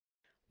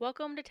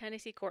Welcome to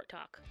Tennessee Court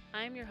Talk.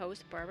 I'm your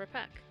host, Barbara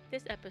Peck.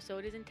 This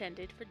episode is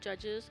intended for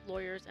judges,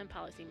 lawyers, and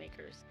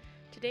policymakers.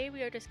 Today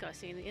we are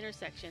discussing the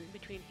intersection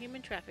between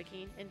human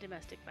trafficking and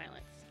domestic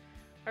violence.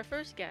 Our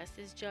first guest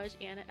is Judge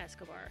Ana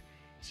Escobar.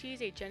 She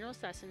is a General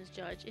Sessions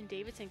judge in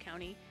Davidson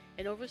County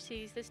and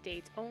oversees the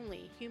state's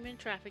only human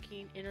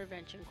trafficking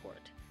intervention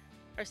court.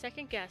 Our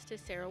second guest is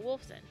Sarah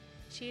Wolfson.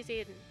 She is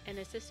an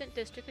assistant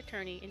district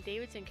attorney in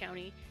Davidson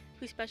County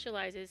who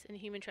specializes in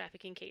human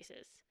trafficking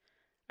cases.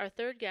 Our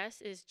third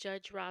guest is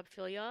Judge Rob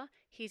Philyaw.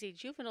 He's a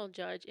juvenile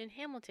judge in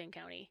Hamilton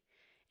County.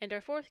 And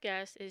our fourth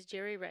guest is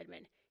Jerry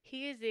Redman.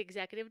 He is the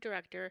executive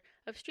director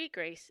of Street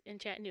Grace in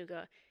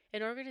Chattanooga,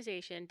 an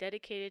organization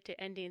dedicated to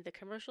ending the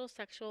commercial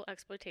sexual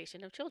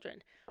exploitation of children.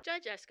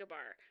 Judge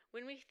Escobar,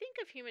 when we think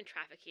of human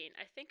trafficking,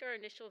 I think our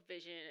initial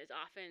vision is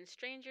often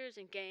strangers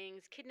and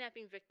gangs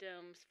kidnapping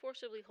victims,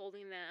 forcibly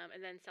holding them,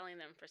 and then selling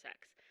them for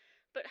sex.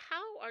 But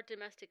how are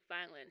domestic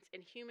violence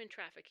and human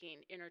trafficking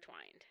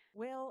intertwined?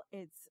 Well,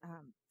 it's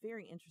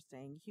very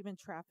interesting. Human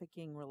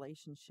trafficking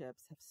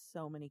relationships have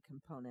so many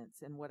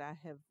components. And what I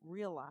have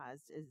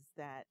realized is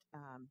that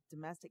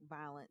domestic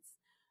violence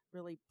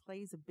really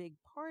plays a big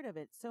part of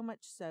it, so much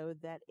so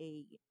that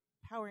a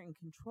power and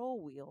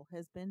control wheel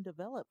has been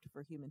developed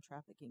for human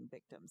trafficking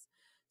victims.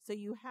 So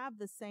you have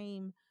the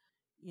same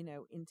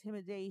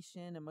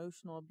intimidation,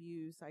 emotional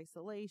abuse,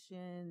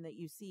 isolation that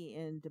you see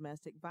in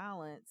domestic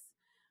violence,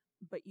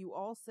 but you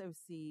also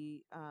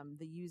see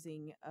the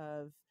using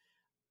of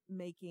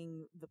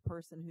making the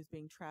person who's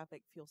being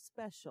trafficked feel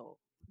special,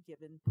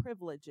 given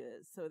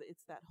privileges. So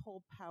it's that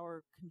whole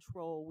power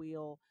control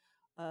wheel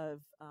of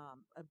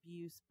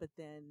abuse, but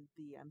then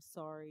the I'm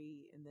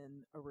sorry, and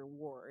then a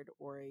reward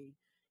or a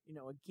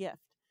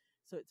gift.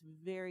 So it's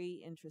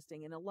very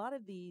interesting. And a lot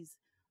of these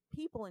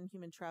people in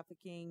human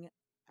trafficking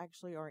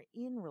actually are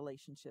in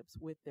relationships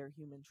with their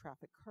human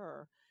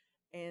trafficker,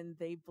 and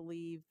they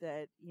believe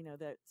that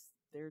that's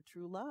their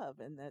true love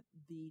and that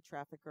the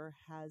trafficker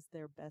has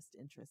their best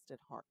interest at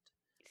heart.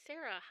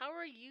 Sarah, how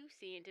are you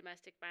seeing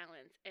domestic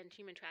violence and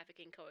human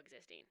trafficking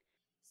coexisting?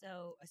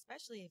 So,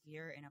 especially if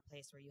you're in a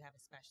place where you have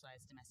a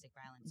specialized domestic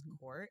violence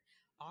court,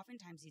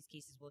 oftentimes these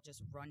cases will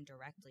just run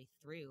directly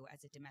through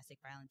as a domestic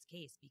violence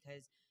case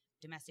because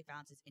domestic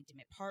violence is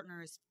intimate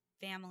partners,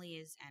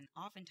 families, and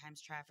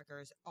oftentimes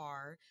traffickers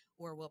are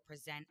or will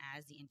present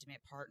as the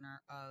intimate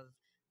partner of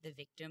the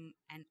victim,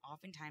 and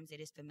oftentimes it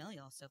is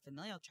familial. So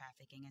familial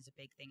trafficking is a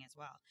big thing as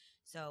well.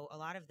 So a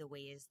lot of the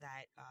ways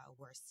that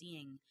we're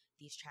seeing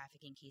these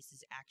trafficking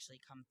cases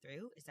actually come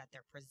through is that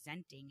they're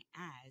presenting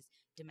as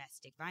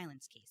domestic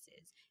violence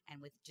cases. And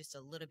with just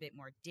a little bit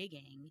more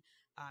digging,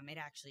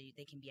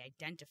 they can be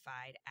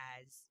identified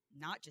as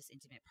not just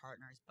intimate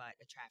partners, but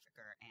a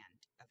trafficker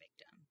and a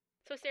victim.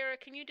 So Sarah,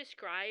 can you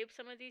describe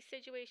some of these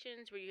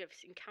situations where you have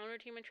encountered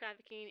human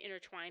trafficking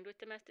intertwined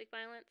with domestic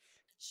violence?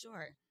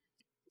 Sure.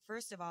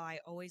 First of all, I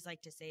always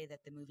like to say that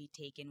the movie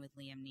Taken with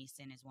Liam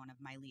Neeson is one of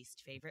my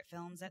least favorite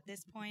films at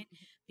this point,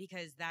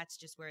 because that's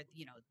just where,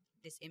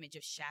 this image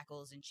of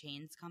shackles and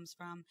chains comes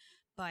from.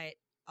 But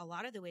a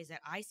lot of the ways that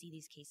I see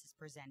these cases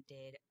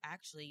presented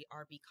actually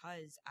are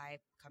because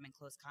I've come in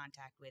close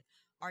contact with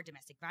our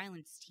domestic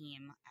violence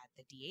team at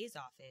the DA's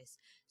office.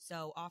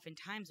 So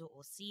oftentimes what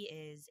we'll see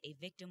is a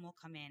victim will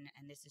come in,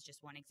 and this is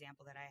just one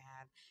example that I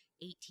have,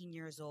 18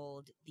 years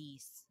old.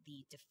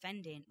 The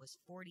defendant was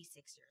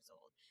 46 years old.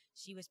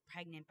 She was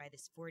pregnant by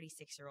this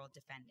 46-year-old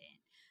defendant.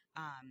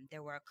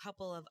 There were a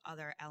couple of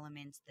other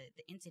elements.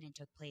 The incident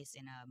took place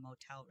in a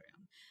motel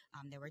room.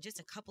 There were just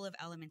a couple of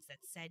elements that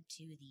said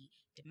to the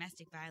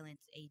domestic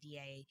violence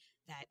ADA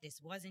that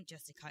this wasn't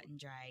just a cut and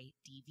dry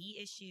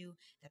DV issue,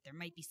 that there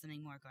might be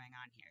something more going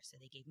on here. So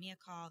they gave me a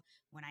call.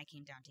 When I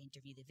came down to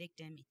interview the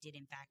victim, it did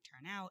in fact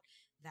turn out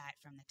that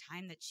from the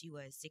time that she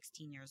was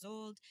 16 years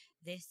old,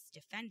 this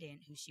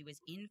defendant, who she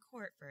was in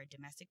court for a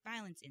domestic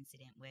violence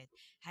incident with,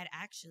 had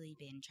actually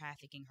been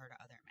trafficking her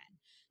to other men.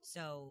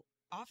 So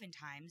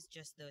oftentimes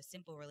just those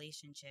simple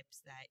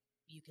relationships that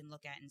you can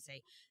look at and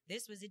say,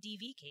 this was a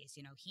DV case,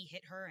 he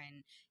hit her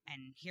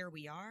and here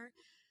we are.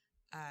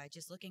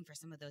 Just looking for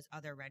some of those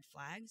other red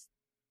flags,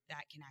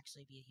 that can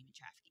actually be a human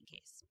trafficking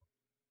case.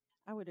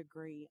 I would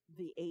agree.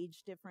 The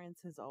age difference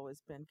has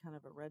always been kind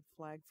of a red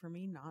flag for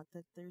me. Not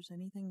that there's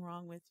anything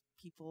wrong with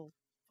people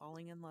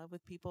falling in love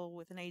with people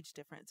with an age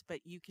difference, but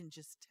you can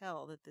just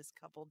tell that this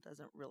couple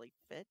doesn't really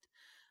fit.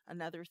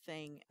 Another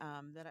thing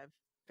that I've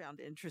found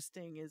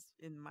interesting is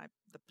in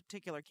the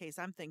particular case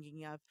I'm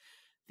thinking of,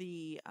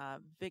 the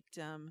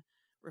victim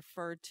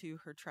referred to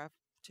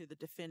to the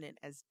defendant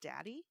as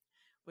daddy,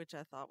 which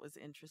I thought was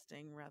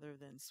interesting rather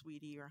than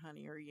sweetie or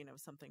honey or,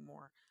 something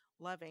more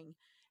loving.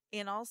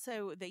 And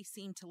also they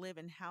seem to live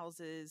in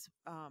houses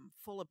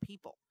full of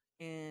people,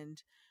 and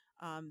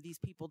these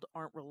people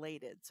aren't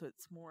related. So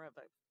it's more of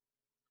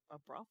a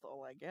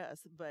brothel, I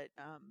guess, but,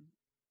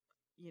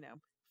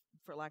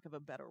 for lack of a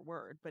better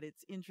word. But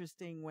it's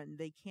interesting when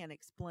they can't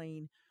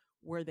explain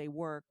where they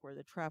work, where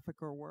the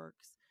trafficker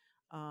works,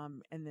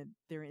 and then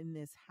they're in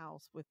this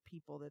house with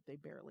people that they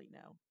barely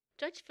know.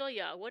 Judge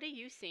Philyaw, what are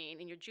you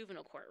seeing in your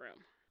juvenile courtroom?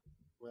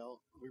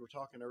 Well, we were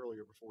talking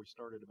earlier before we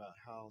started about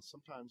how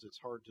sometimes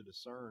it's hard to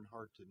discern,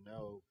 hard to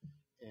know,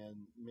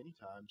 and many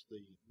times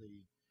the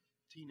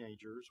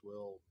teenagers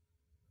will,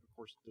 of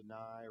course,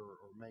 deny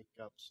or make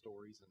up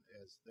stories, and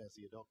as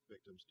the adult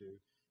victims do,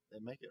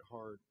 that make it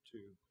harder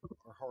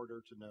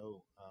to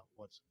know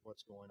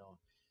what's going on.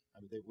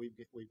 I mean,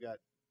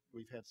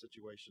 we've had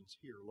situations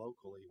here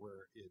locally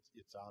where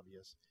it's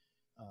obvious.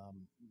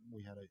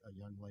 We had a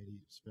young lady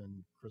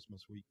spend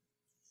Christmas week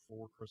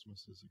 4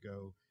 Christmases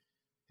ago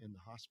in the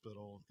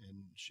hospital,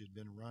 and she'd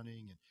been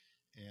running,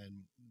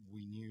 and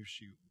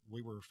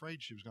we were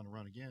afraid she was going to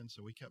run again,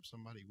 so we kept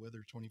somebody with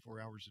her 24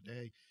 hours a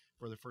day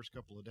for the first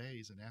couple of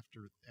days. And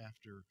after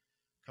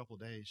a couple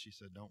of days, she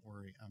said, "Don't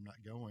worry, I'm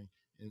not going."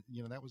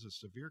 And that was a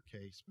severe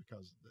case,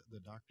 because the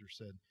doctor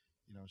said,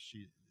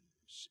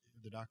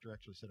 the doctor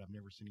actually said, "I've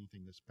never seen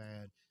anything this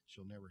bad.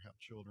 She'll never have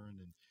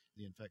children," and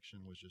the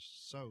infection was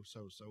just so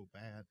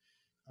bad.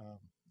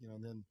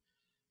 And then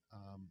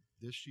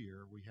this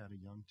year we had a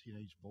young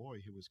teenage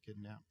boy who was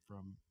kidnapped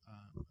from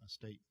a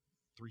state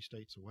 3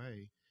 states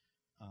away,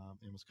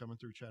 and was coming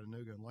through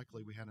Chattanooga. And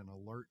luckily we had an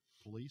alert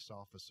police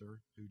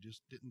officer who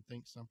just didn't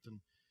think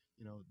something,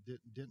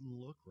 didn't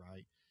look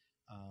right.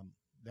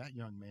 That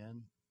young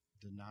man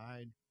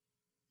denied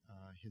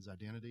his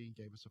identity,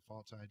 gave us a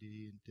false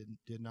ID, and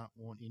did not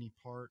want any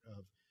part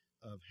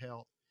of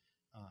help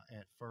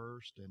at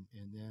first,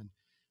 and then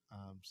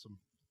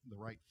the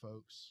right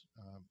folks,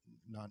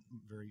 not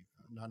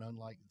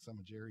unlike some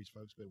of Jerry's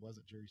folks, but it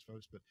wasn't Jerry's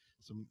folks, but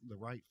the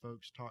right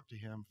folks talked to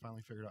him,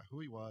 finally figured out who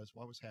he was,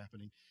 what was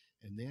happening,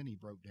 and then he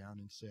broke down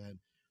and said,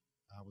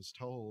 "I was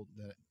told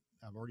that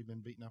I've already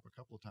been beaten up a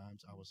couple of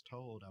times. I was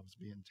told I was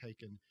being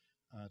taken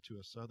to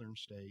a southern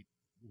state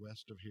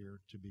west of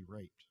here to be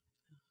raped."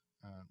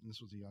 And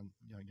this was a young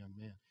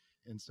man.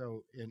 And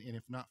so, and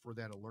if not for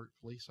that alert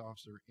police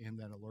officer and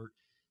that alert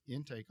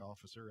intake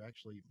officer,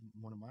 actually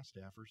one of my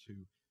staffers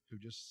who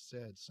just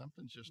said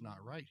something's just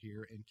not right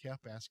here and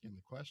kept asking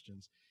the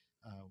questions,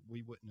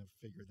 we wouldn't have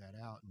figured that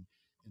out. And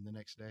the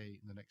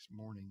next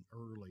morning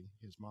early,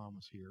 his mom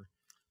was here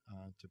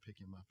to pick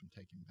him up and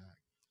take him back.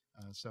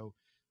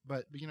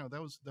 But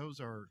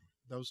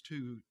those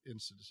two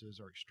instances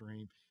are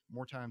extreme.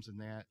 More times than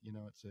that,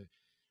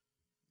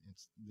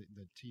 it's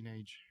the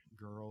teenage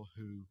girl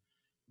who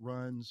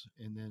runs,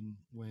 and then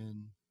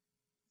when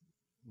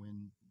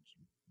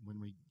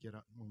we get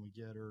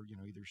her,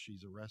 either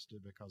she's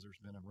arrested because there's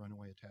been a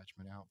runaway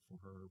attachment out for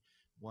her,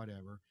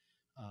 whatever,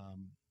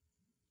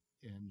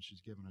 and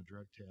she's given a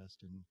drug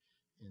test, and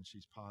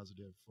she's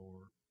positive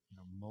for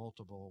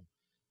multiple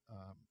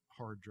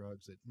hard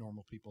drugs that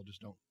normal people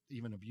just don't,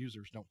 even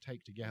abusers don't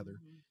take together.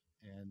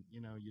 Mm-hmm. And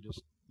you know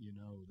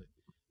that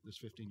this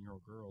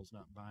 15-year-old girl is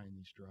not buying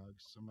these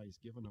drugs. Somebody's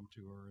given them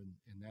to her,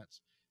 and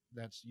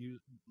that's you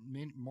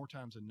more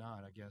times than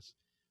not. I guess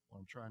what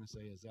I'm trying to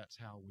say is that's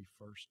how we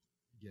first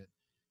get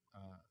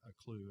a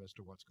clue as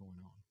to what's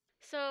going on.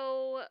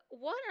 So,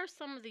 what are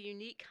some of the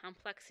unique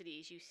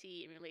complexities you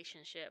see in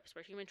relationships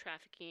where human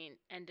trafficking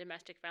and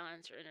domestic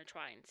violence are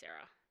intertwined,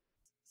 Sarah?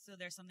 So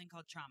there's something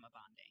called trauma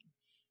bonding.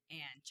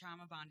 And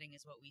trauma bonding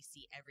is what we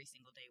see every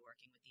single day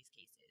working with these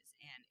cases.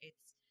 And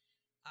it's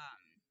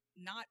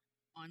not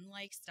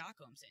unlike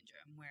Stockholm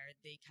Syndrome, where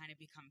they kind of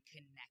become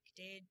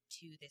connected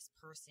to this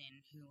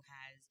person who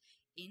has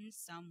in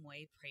some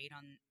way preyed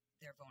on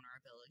their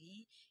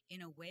vulnerability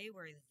in a way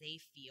where they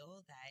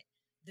feel that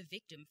the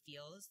victim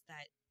feels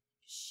that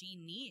she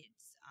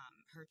needs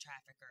her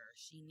trafficker.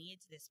 She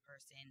needs this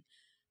person.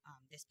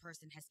 This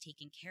person has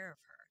taken care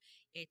of her.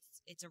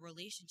 It's a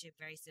relationship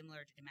very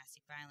similar to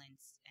domestic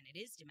violence, and it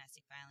is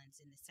domestic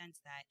violence in the sense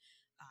that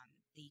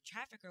the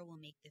trafficker will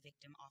make the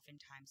victim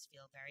oftentimes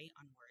feel very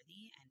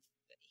unworthy, and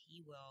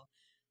he will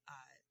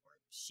or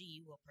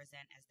she will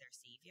present as their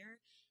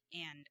savior.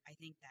 And I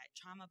think that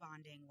trauma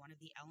bonding, one of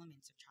the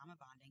elements of trauma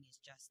bonding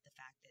is just the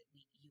fact that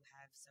you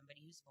have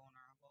somebody who's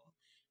vulnerable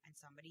and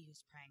somebody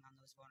who's preying on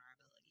those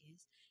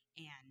vulnerabilities.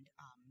 And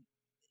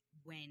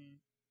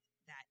when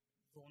that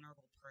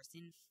vulnerable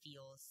person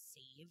feels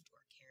saved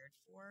or cared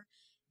for,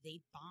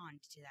 they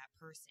bond to that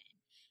person.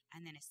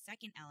 And then a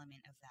second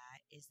element of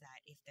that is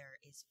that if there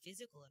is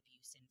physical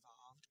abuse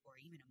involved or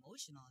even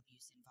emotional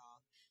abuse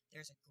involved,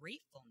 there's a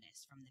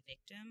gratefulness from the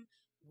victim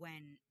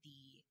when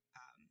the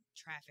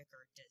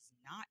trafficker does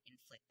not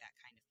inflict that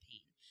kind of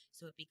pain.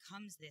 So it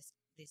becomes this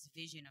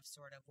vision of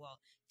sort of,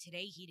 well,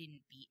 today he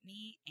didn't beat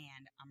me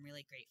and I'm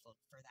really grateful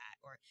for that.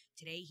 Or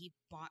today he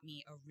bought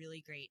me a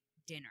really great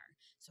dinner,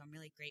 so I'm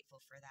really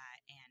grateful for that.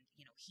 And,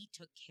 he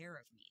took care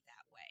of me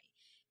that way.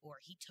 Or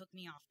he took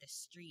me off the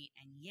street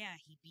and yeah,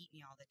 he beat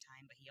me all the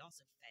time, but he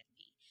also fed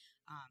me.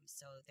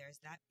 So there's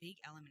that big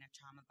element of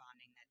trauma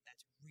bonding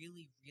that's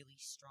really, really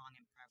strong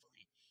and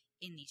prevalent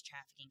in these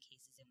trafficking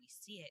cases. And we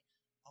see it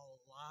a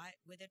lot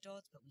with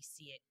adults, but we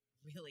see it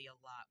really a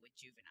lot with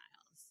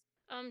juveniles.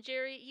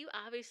 Jerry, you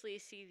obviously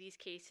see these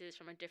cases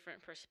from a different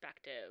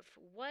perspective.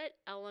 What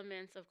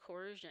elements of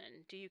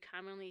coercion do you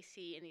commonly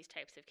see in these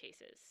types of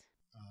cases?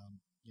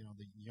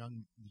 The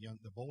young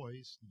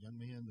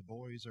men, the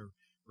boys are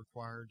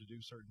required to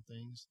do certain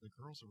things. The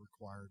girls are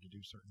required to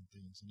do certain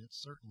things, and it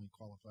certainly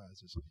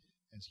qualifies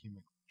as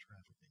human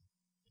trafficking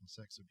and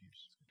sex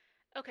abuse.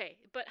 Okay,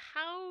 but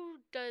how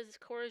does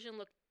coercion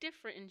look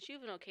different in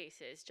juvenile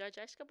cases, Judge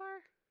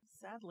Escobar?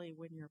 Sadly,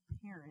 when your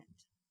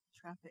parent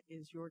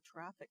is your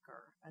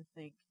trafficker, I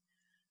think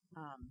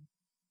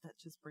that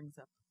just brings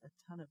up a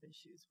ton of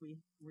issues. We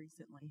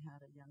recently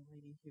had a young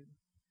lady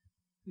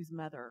whose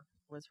mother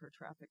was her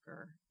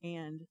trafficker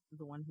and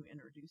the one who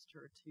introduced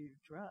her to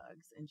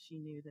drugs, and she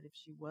knew that if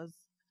she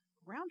was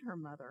around her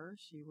mother,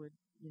 she would,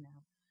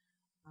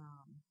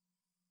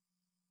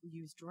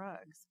 use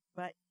drugs,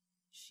 but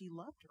she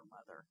loved her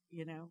mother,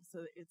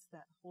 so it's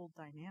that whole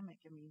dynamic.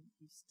 I mean,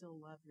 you still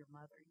love your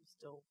mother, you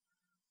still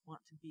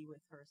want to be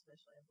with her,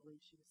 especially I believe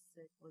she was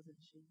sick,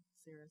 wasn't she,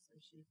 Sarah? So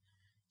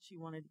she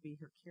wanted to be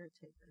her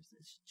caretaker. So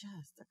it's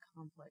just a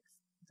complex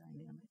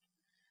dynamic.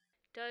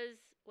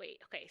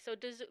 So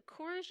does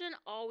coercion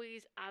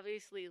always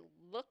obviously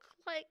look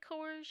like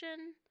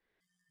coercion?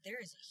 There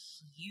is a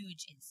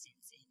huge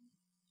instance in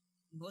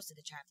most of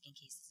the trafficking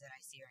cases that I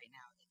see right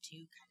now. The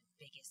two kind of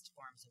biggest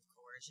forms of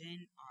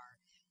coercion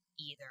are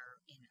either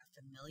in a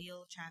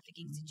familial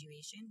trafficking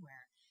situation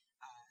where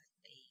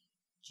a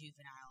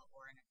juvenile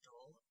or an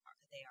adult,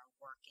 they are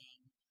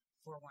working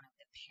for one of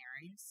the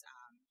parents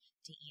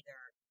to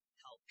either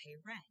help pay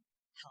rent,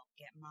 help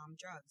get mom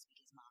drugs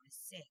because mom is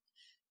sick.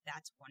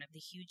 That's one of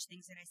the huge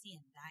things that I see,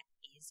 and that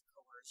is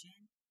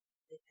coercion.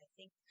 I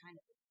think kind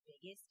of the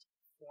biggest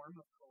form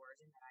of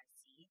coercion that I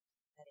see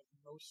that is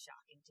most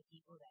shocking to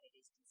people that it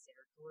is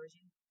considered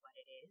coercion, but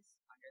it is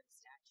under the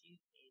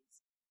statute,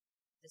 is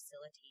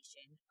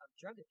facilitation of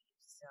drug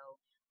abuse. So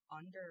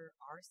under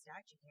our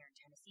statute here in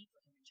Tennessee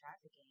for human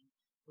trafficking,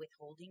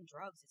 withholding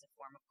drugs is a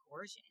form of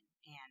coercion.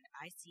 And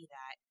I see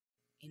that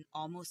in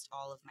almost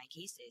all of my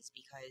cases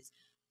because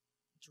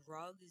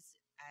drugs,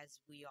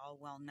 as we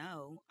all well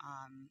know,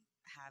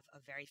 have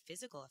a very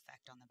physical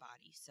effect on the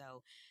body.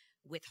 So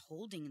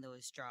withholding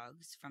those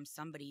drugs from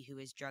somebody who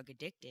is drug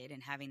addicted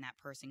and having that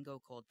person go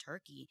cold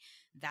turkey,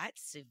 that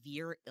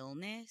severe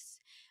illness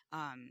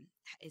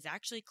is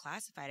actually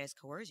classified as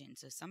coercion.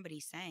 So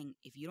somebody saying,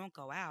 if you don't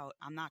go out,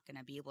 I'm not going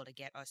to be able to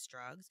get us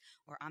drugs,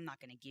 or I'm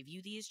not going to give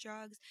you these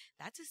drugs.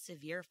 That's a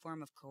severe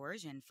form of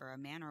coercion for a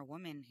man or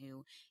woman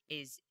who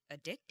is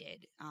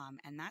addicted.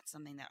 And that's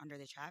something that under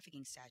the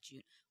trafficking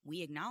statute,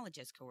 we acknowledge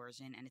as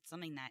coercion. And it's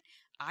something that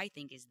I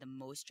think is the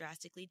most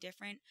drastically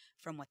different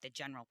from what the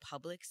general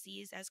public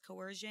sees as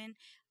coercion.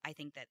 I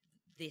think that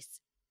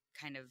this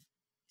kind of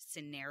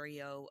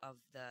scenario of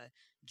the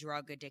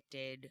drug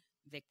addicted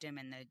victim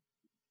and the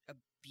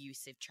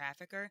abusive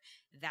trafficker,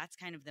 that's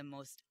kind of the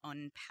most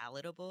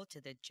unpalatable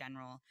to the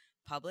general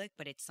public,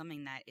 but it's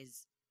something that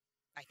is,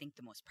 I think,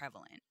 the most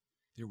prevalent.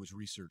 There was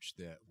research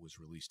that was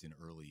released in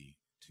early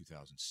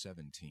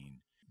 2017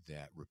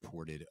 that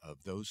reported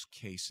of those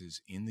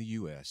cases in the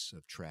U.S.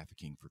 of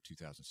trafficking for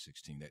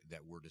 2016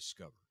 that were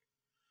discovered.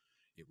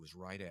 It was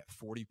right at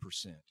 40%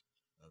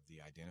 of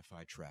the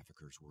identified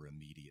traffickers were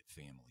immediate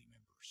family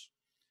members.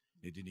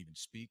 It didn't even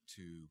speak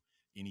to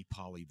any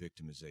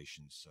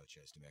poly-victimizations such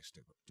as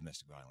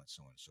domestic violence,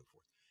 so on and so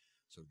forth.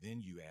 So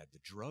then you add the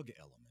drug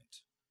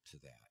element to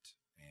that,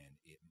 and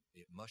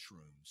it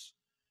mushrooms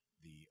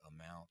the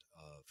amount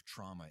of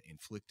trauma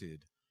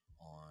inflicted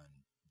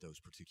on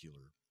those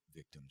particular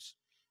victims.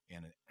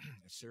 And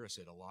as Sarah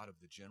said, a lot of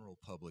the general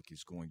public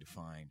is going to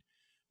find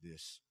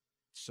this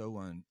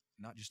so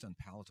not just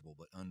unpalatable,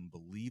 but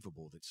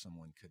unbelievable that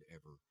someone could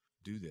ever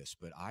do this.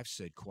 But I've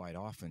said quite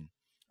often,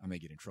 I may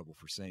get in trouble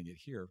for saying it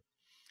here,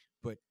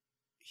 but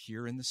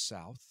here in the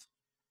South,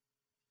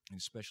 and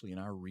especially in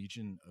our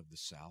region of the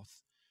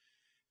South,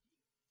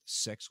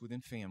 sex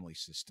within family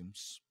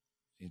systems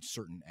in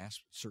certain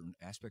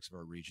aspects of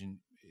our region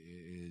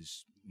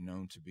is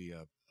known to be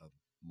a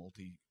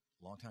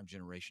long-time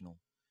generational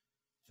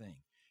thing.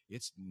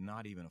 It's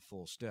not even a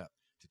full step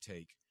to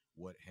take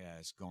what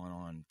has gone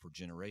on for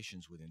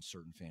generations within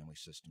certain family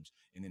systems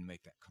and then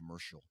make that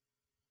commercial.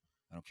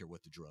 I don't care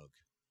what the drug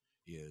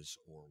is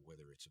or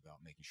whether it's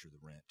about making sure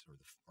the rent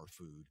or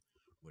food,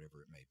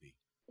 whatever it may be.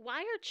 Why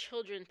are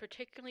children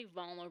particularly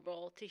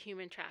vulnerable to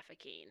human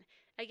trafficking?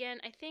 Again,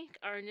 I think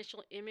our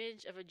initial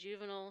image of a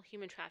juvenile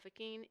human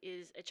trafficking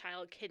is a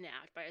child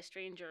kidnapped by a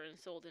stranger and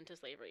sold into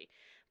slavery.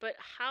 But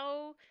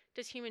how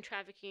does human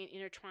trafficking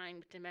intertwine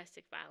with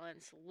domestic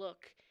violence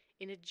look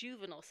in a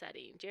juvenile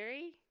setting?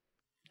 Jerry?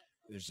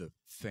 There's a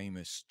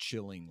famous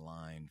chilling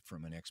line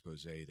from an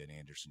expose that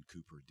Anderson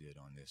Cooper did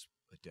on this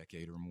a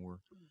decade or more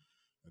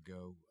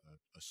ago.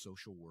 A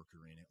social worker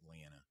in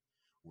Atlanta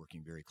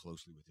working very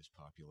closely with this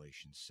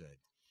population said,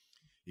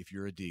 if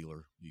you're a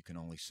dealer, you can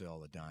only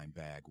sell a dime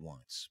bag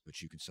once,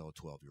 but you can sell a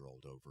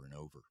 12-year-old over and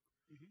over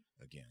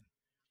again.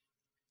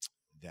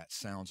 That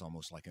sounds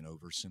almost like an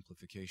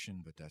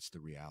oversimplification, but that's the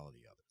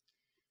reality of it.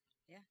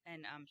 Yeah,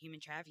 and human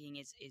trafficking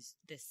is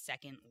the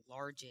second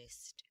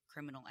largest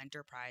criminal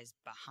enterprise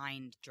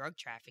behind drug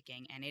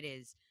trafficking, and it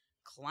is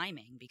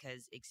climbing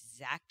because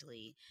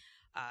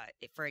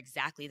for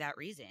exactly that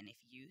reason. If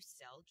you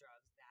sell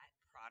drugs, that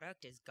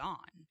product is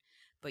gone.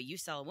 But you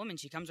sell a woman,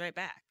 she comes right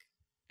back.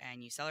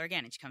 And you sell her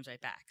again and she comes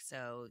right back.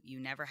 So you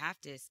never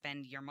have to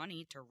spend your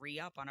money to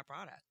re-up on a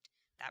product.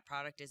 That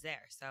product is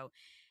there. So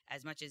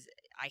as much as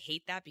I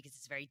hate that because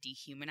it's very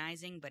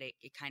dehumanizing, but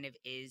it kind of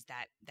is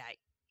that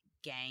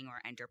gang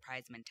or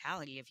enterprise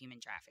mentality of human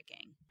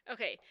trafficking.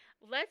 Okay,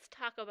 let's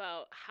talk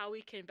about how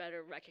we can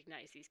better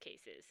recognize these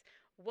cases.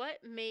 What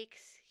makes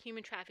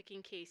human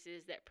trafficking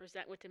cases that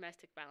present with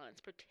domestic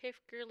violence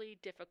particularly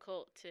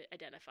difficult to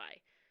identify?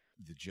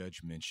 The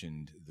judge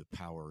mentioned the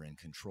power and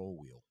control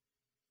wheel.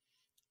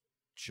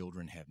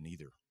 Children have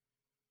neither.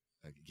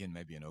 Again,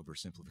 maybe an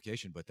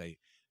oversimplification, but they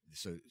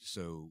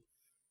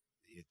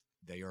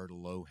are the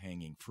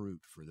low-hanging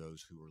fruit for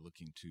those who are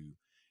looking to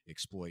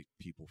exploit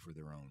people for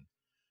their own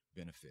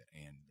benefit.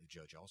 And the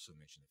judge also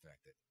mentioned the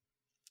fact that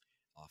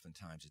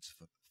oftentimes it's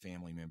a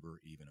family member,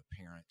 even a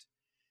parent.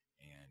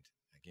 And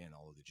again,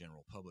 although the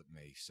general public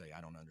may say,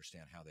 I don't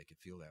understand how they could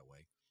feel that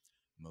way,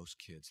 most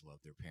kids love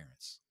their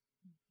parents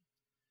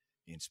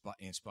in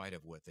spite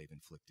of what they've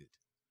inflicted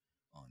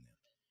on them.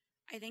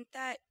 I think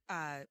that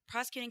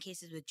prosecuting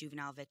cases with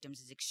juvenile victims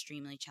is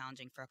extremely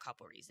challenging for a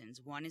couple reasons.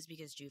 One is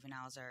because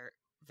juveniles are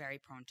very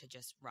prone to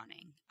just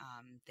running.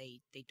 They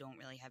don't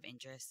really have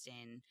interest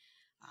in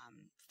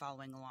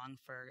following along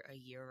for a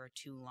year or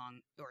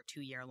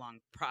 2 year long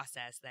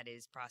process that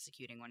is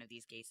prosecuting one of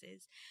these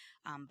cases.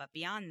 But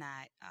beyond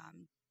that,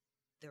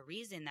 the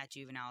reason that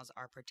juveniles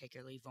are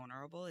particularly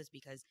vulnerable is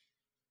because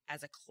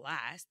as a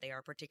class, they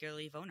are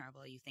particularly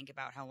vulnerable. You think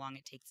about how long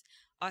it takes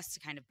us to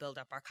kind of build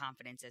up our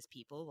confidence as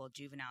people. Well,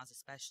 juveniles,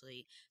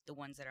 especially the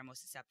ones that are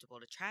most susceptible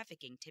to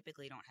trafficking,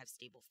 typically don't have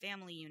stable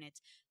family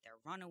units.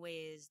 They're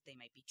runaways. They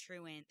might be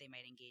truant. They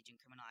might engage in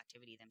criminal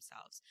activity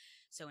themselves.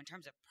 So in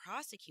terms of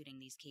prosecuting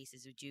these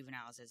cases with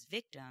juveniles as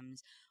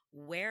victims,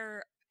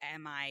 where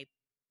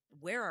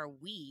are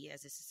we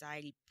as a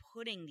society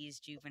putting these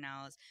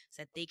juveniles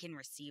so that they can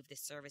receive the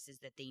services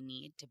that they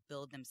need to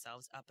build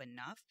themselves up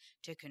enough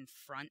to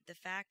confront the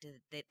fact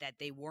that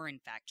they were in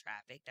fact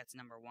trafficked? That's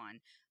number one.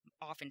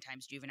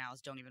 Oftentimes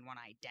juveniles don't even want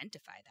to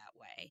identify that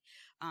way.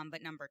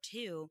 But number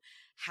two,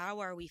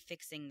 how are we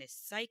fixing this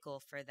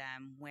cycle for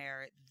them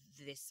where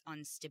this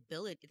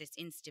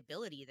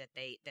instability that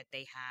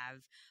they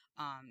have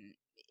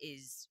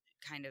is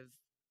kind of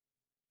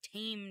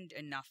tamed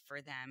enough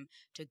for them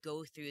to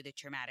go through the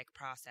traumatic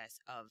process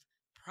of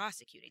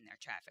prosecuting their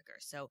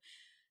traffickers? So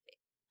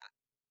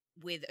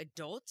with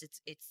adults,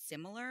 it's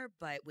similar,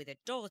 but with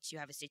adults, you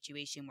have a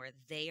situation where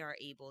they are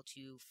able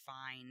to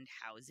find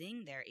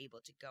housing. They're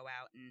able to go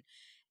out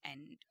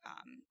and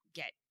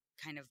get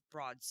kind of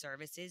broad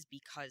services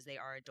because they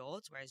are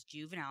adults, whereas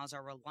juveniles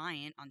are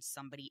reliant on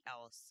somebody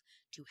else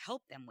to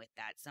help them with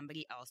that,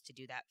 somebody else to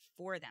do that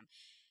for them.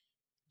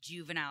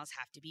 Juveniles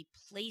have to be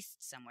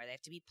placed somewhere. They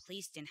have to be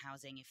placed in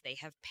housing. If they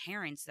have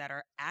parents that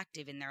are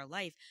active in their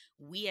life,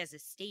 we as a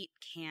state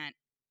can't,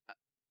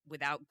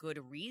 without good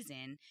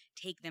reason,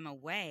 take them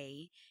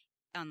away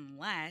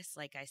unless,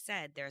 like I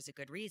said, there's a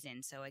good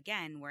reason. So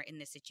again, we're in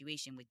this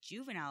situation with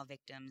juvenile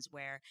victims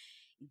where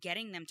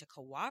getting them to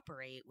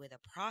cooperate with a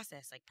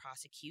process like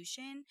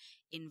prosecution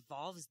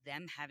involves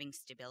them having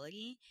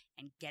stability,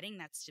 and getting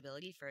that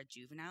stability for a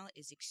juvenile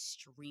is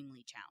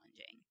extremely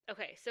challenging.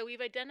 Okay, so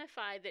we've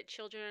identified that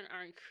children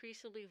are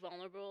increasingly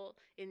vulnerable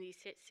in these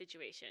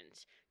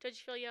situations.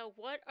 Judge Philyaw,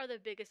 what are the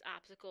biggest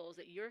obstacles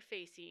that you're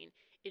facing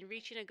in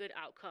reaching a good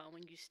outcome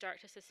when you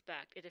start to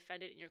suspect a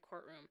defendant in your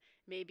courtroom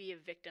may be a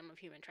victim of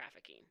human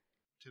trafficking?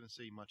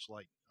 Tennessee, much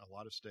like a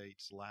lot of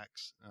states, lack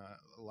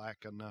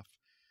enough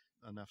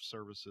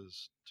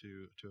services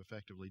to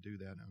effectively do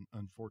that.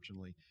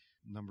 Unfortunately,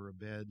 number of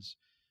beds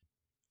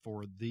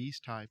for these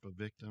type of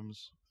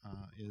victims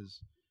is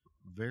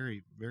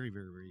very, very,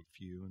 very, very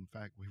few. In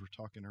fact, we were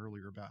talking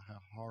earlier about how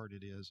hard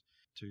it is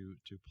to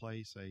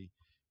place a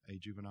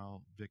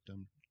juvenile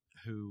victim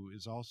who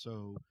is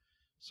also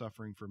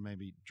suffering from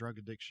maybe drug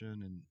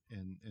addiction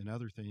and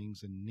other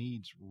things and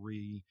needs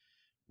real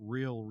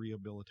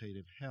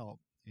rehabilitative help.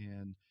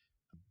 And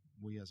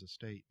we as a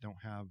state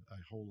don't have a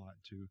whole lot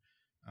to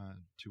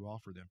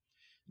offer them.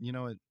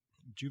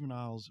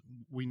 Juveniles,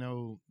 we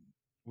know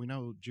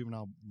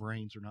juvenile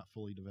brains are not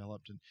fully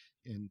developed,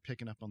 and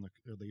picking up on the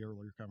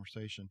earlier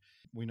conversation,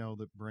 we know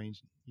that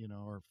brains,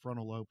 our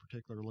frontal lobe,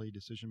 particularly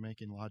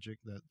decision-making, logic,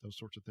 those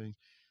sorts of things,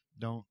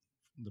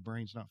 the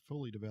brain's not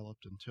fully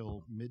developed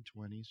until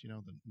mid-20s.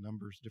 The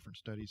numbers, different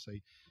studies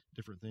say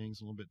different things,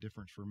 a little bit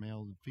different for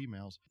males and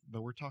females,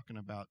 but we're talking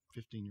about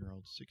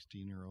 15-year-olds,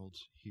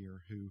 16-year-olds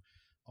here who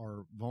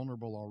are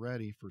vulnerable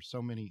already for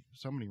so many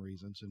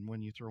reasons. And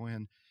when you throw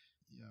in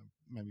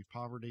maybe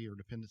poverty or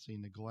dependency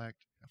and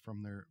neglect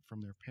from their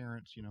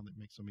parents, that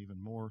makes them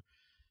even more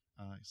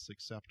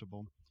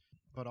susceptible.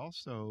 But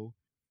also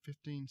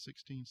 15,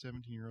 16,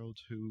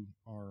 17-year-olds who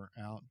are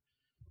out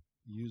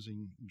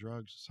using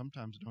drugs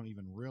sometimes don't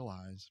even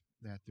realize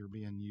that they're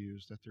being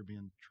used, that they're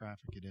being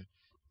trafficked,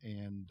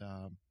 and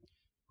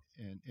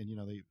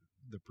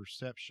the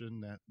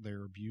perception that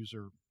their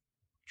abuser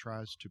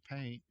tries to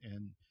paint,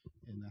 and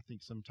I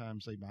think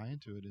sometimes they buy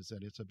into it, is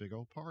that it's a big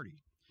old party,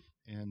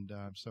 And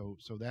so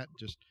that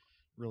just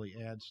really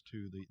adds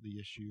to the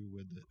issue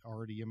with the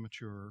already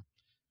immature,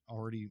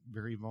 already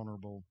very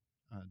vulnerable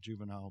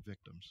juvenile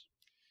victims.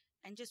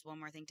 And just one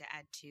more thing to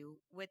add too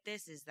with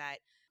this is that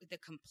the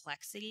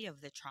complexity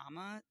of the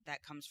trauma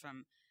that comes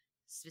from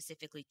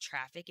specifically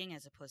trafficking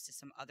as opposed to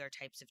some other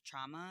types of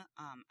trauma,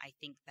 I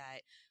think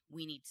that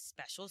we need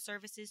special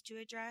services to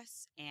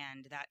address.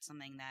 And that's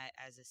something that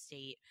as a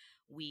state,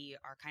 we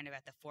are kind of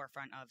at the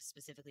forefront of.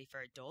 Specifically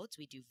for adults,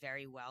 we do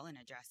very well in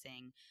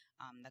addressing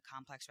the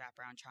complex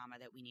wraparound trauma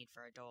that we need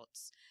for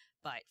adults.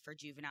 But for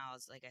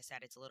juveniles, like I said,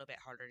 it's a little bit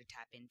harder to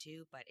tap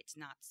into, but it's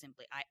not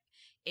simply,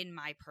 in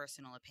my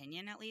personal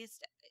opinion, at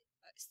least,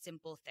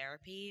 simple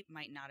therapy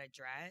might not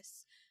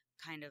address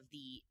kind of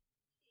the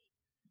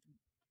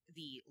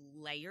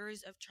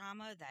layers of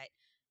trauma that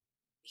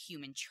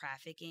human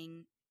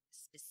trafficking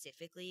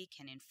specifically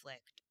can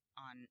inflict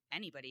on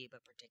anybody,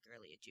 but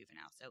particularly a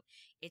juvenile. So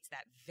it's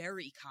that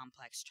very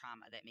complex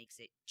trauma that makes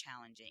it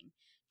challenging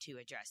to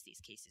address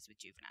these cases with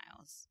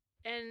juveniles.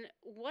 And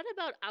what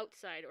about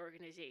outside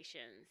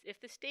organizations? If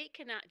the state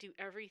cannot do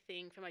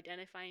everything from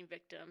identifying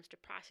victims to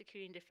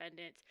prosecuting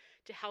defendants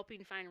to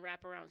helping find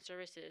wraparound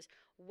services,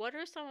 what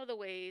are some of the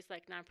ways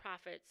like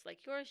nonprofits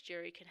like yours,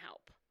 Jerry, can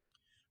help?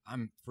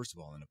 I'm, first of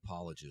all, an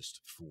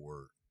apologist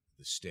for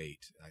the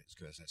state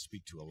because I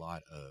speak to a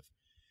lot of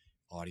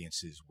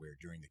audiences where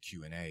during the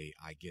Q&A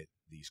I get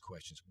these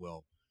questions.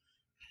 Well,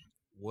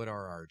 what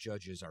are our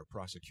judges, our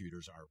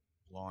prosecutors, our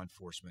law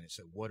enforcement?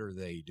 So what are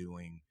they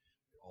doing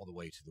all the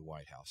way to the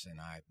White House? And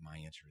my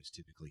answer is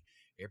typically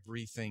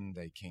everything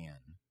they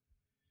can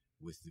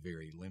with the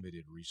very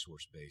limited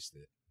resource base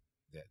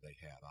that they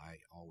have. I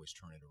always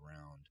turn it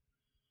around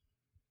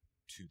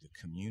to the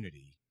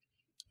community.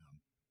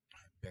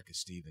 Becca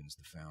Stevens,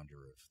 the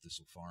founder of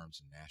Thistle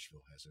Farms in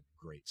Nashville, has a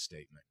great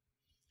statement.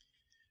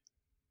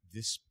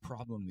 This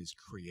problem is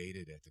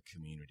created at the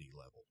community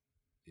level.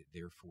 It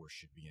therefore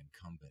should be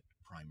incumbent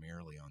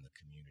primarily on the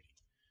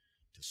community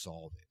to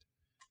solve it.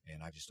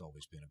 And I've just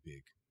always been a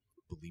big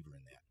believer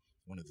in that.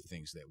 One of the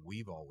things that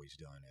we've always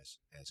done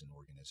as an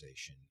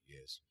organization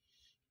is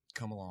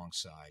come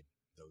alongside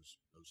those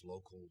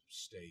local,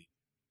 state,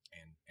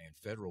 and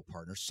federal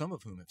partners, some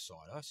of whom have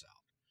sought us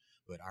out.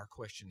 But our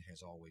question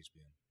has always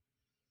been,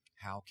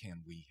 how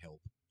can we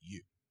help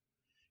you?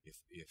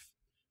 If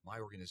my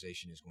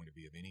organization is going to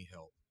be of any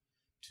help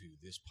to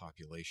this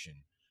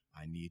population,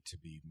 I need to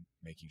be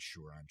making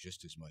sure I'm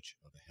just as much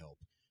of a help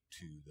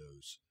to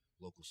those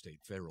local, state,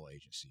 federal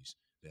agencies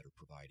that are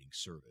providing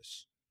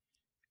service.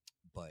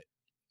 But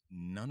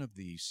none of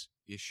these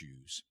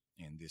issues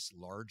and this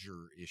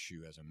larger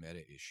issue as a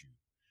meta issue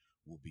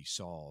will be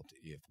solved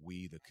if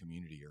we, the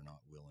community, are not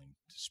willing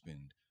to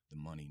spend the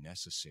money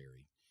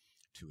necessary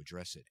to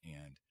address it.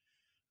 And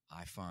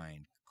I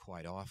find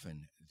quite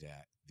often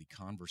that the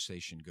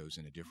conversation goes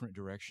in a different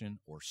direction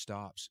or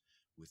stops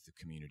with the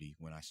community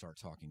when I start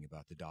talking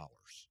about the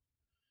dollars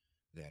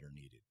that are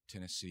needed.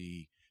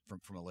 Tennessee,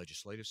 from a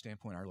legislative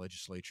standpoint, our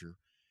legislature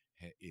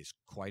is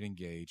quite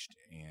engaged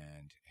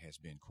and has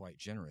been quite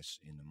generous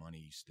in the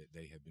monies that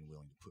they have been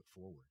willing to put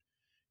forward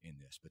in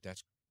this.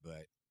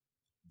 But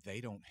they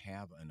don't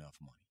have enough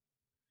money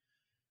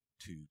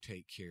to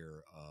take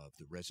care of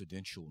the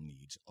residential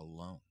needs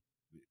alone.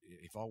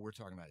 If all we're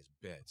talking about is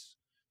beds,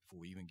 before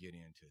we even get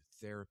into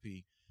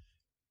therapy,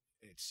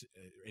 it's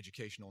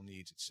educational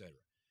needs, etc.,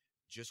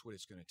 just what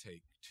it's going to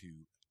take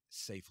to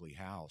safely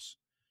house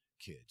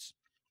kids.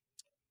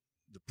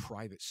 The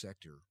private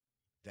sector,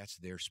 that's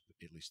their,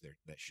 at least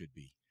that should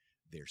be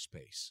their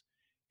space,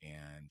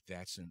 and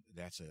that's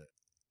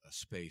a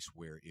space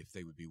where if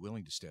they would be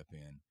willing to step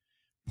in,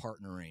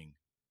 partnering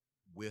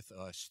with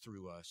us,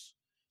 through us,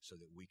 so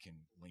that we can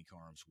link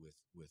arms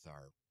with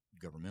our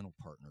governmental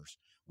partners,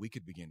 we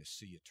could begin to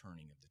see a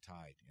turning of the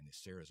tide. And as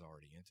Sarah's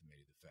already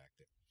intimated, the fact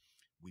that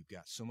we've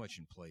got so much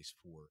in place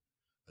for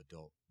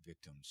adult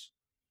victims.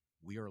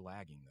 We are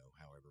lagging, though,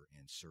 however,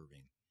 in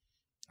serving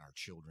our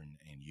children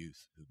and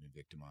youth who've been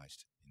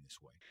victimized in this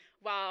way.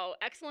 Wow,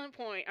 excellent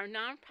point. Our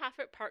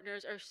nonprofit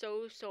partners are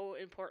so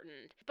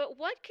important. But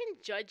what can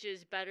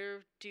judges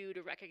better do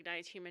to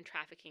recognize human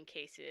trafficking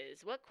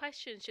cases? What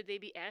questions should they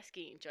be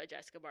asking, Judge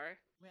Escobar?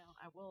 Well,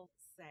 I will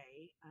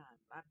say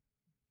I've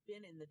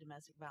been in the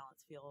domestic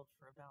violence field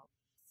for about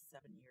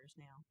 7 years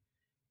now,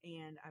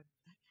 and I've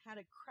had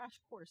a crash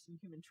course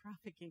in human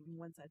trafficking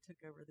once I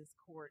took over this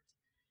court.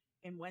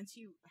 And once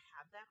you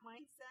have that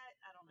mindset,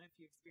 I don't know if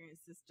you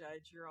experience this,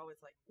 Judge, you're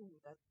always like, ooh,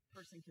 that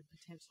person could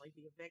potentially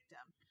be a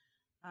victim.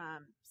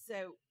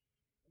 So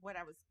what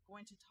I was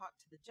going to talk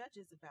to the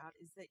judges about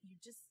is that you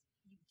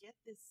get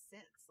this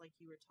sense, like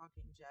you were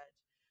talking, Judge,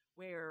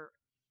 where,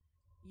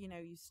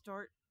 you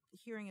start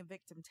hearing a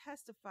victim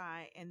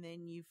testify and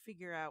then you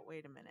figure out,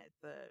 wait a minute,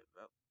 the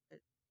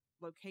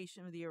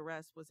location of the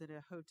arrest was at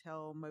a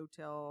hotel,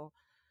 motel,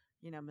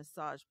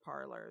 massage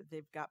parlor.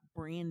 They've got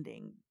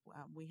branding.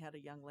 We had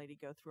a young lady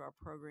go through our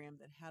program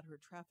that had her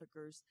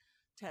trafficker's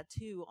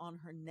tattoo on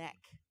her neck.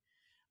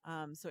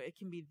 So it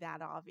can be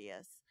that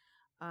obvious.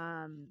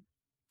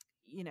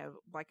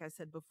 like I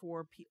said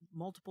before,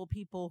 multiple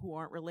people who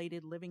aren't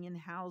related living in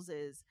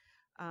houses,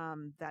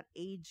 that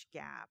age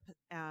gap.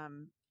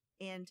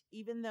 And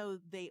even though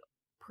they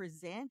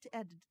present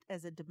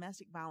as a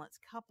domestic violence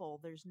couple,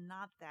 there's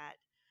not that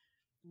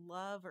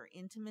love or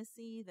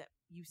intimacy that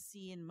you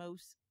see in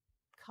most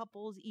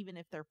couples, even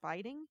if they're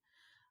fighting.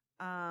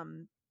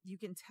 You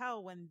can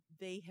tell when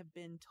they have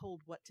been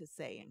told what to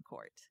say in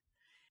court.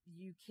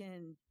 You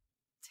can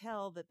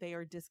tell that they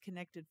are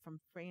disconnected from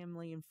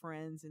family and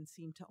friends and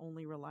seem to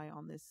only rely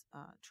on this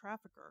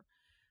trafficker.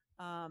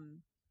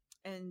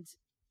 And,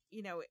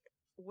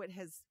 what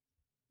has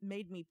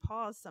made me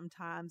pause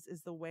sometimes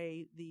is the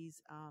way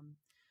these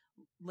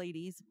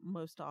ladies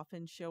most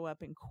often show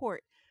up in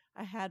court.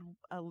 I had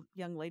a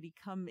young lady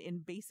come in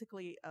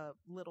basically a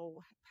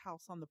little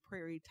house on the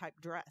prairie type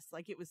dress.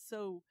 Like, it was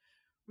so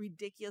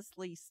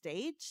ridiculously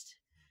staged.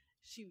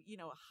 She,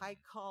 a high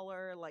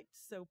collar, like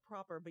so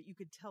proper, but you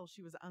could tell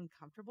she was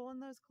uncomfortable in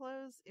those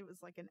clothes. It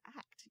was like an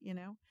act.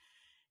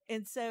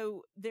 And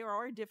so there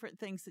are different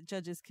things that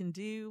judges can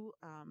do.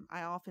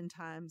 I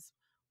oftentimes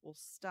will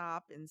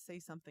stop and say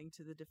something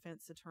to the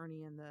defense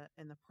attorney and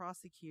the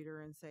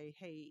prosecutor and say,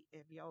 hey,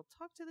 have y'all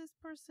talked to this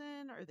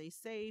person? Are they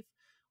safe?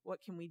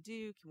 What can we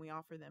do? Can we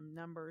offer them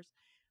numbers?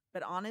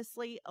 But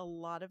honestly, a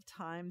lot of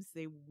times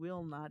they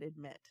will not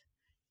admit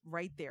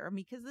right there,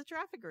 because the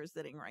trafficker is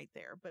sitting right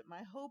there. But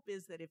my hope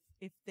is that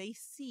if they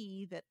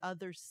see that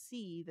others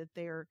see that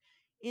they're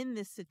in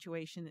this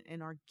situation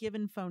and are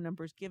given phone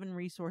numbers, given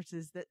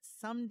resources, that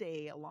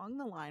someday along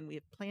the line we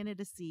have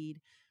planted a seed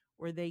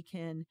where they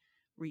can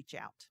reach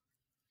out.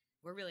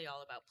 We're really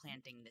all about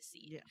planting the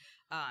seed.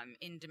 Yeah.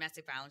 In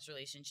domestic violence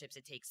relationships,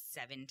 it takes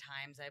 7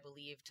 times, I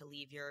believe, to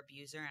leave your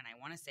abuser. And I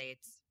want to say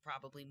it's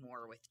probably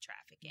more with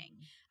trafficking.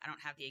 I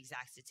don't have the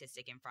exact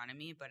statistic in front of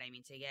me, but I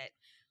mean, to get,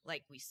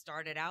 like we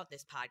started out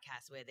this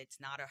podcast with, it's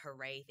not a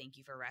hooray, thank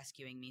you for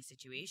rescuing me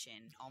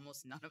situation,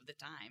 almost none of the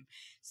time.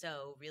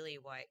 So really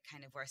what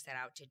kind of we're set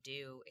out to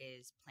do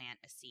is plant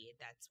a seed.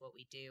 That's what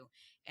we do.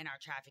 In our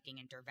trafficking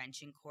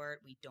intervention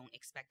court, we don't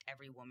expect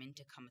every woman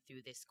to come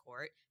through this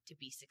court to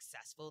be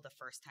successful the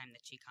first time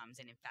that she comes.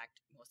 And in fact,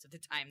 most of the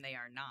time they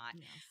are not.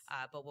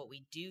 Yes. But what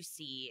we do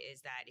see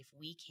is that if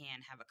we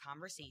can have a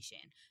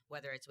conversation,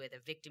 whether it's with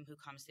a victim who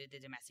comes through the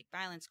domestic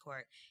violence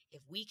court,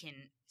 if we can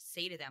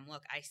say to them,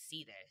 look, I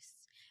see this.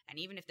 And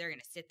even if they're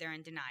going to sit there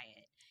and deny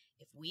it,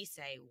 if we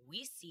say,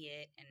 we see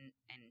it,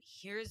 and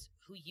here's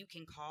who you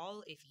can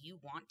call if you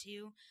want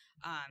to,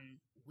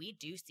 we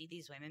do see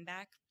these women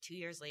back 2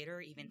 years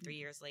later, even 3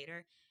 years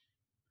later.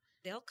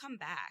 They'll come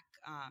back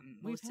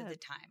most of the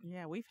time.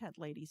 Yeah, we've had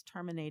ladies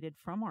terminated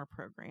from our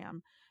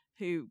program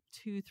who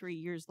 2-3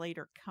 years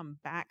later come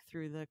back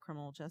through the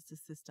criminal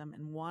justice system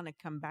and want to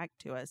come back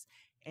to us,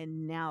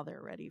 and now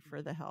they're ready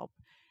for the help.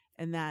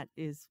 And that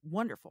is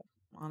wonderful,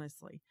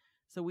 honestly.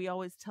 So we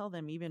always tell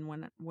them, even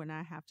when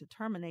I have to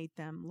terminate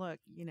them, look,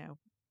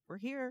 we're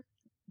here.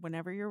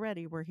 Whenever you're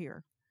ready, we're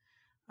here.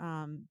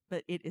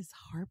 But it is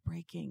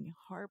heartbreaking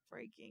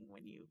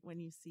when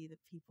you see that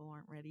people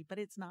aren't ready. But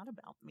it's not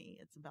about me.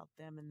 It's about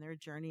them and their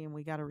journey, and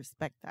we got to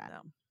respect that.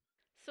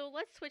 So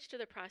let's switch to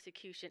the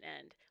prosecution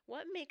end.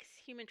 What makes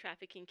human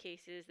trafficking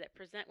cases that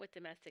present with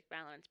domestic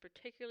violence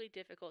particularly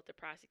difficult to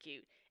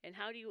prosecute, and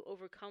how do you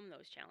overcome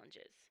those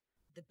challenges?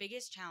 The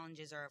biggest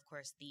challenges are, of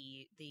course,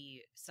 the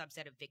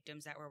subset of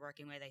victims that we're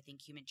working with. I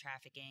think human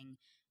trafficking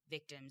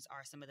victims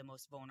are some of the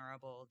most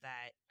vulnerable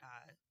that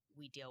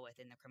we deal with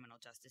in the criminal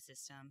justice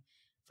system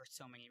for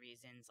so many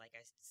reasons, like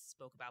I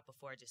spoke about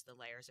before, just the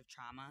layers of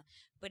trauma.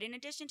 But in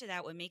addition to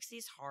that, what makes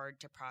these hard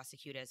to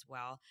prosecute as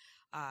well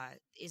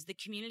is the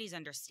community's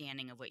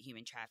understanding of what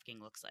human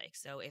trafficking looks like.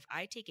 So if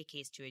I take a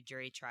case to a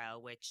jury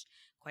trial, which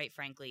quite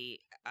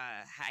frankly,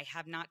 I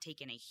have not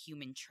taken a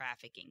human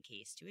trafficking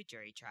case to a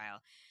jury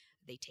trial,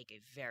 they take a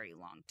very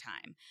long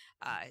time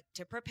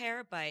to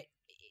prepare, but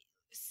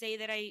say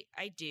that I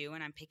do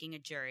and I'm picking a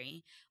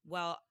jury.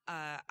 Well,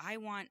 I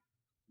want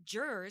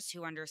jurors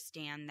who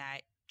understand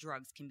that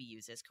drugs can be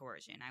used as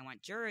coercion. I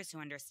want jurors who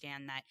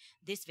understand that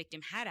this victim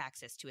had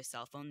access to a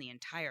cell phone the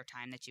entire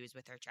time that she was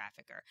with her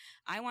trafficker.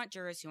 I want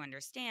jurors who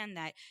understand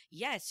that,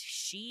 yes,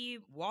 she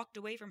walked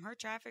away from her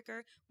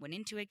trafficker, went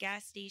into a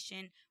gas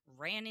station,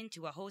 ran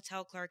into a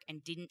hotel clerk,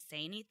 and didn't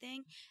say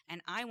anything.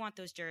 And I want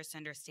those jurors to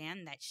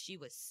understand that she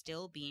was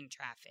still being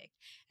trafficked.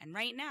 And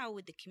right now,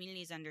 with the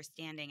community's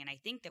understanding, and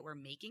I think that we're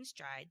making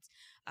strides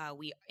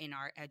in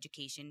our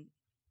education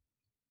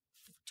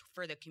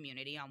for the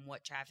community on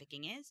what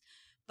trafficking is.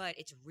 But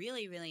it's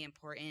really, really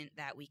important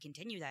that we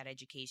continue that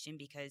education,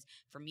 because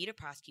for me to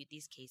prosecute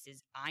these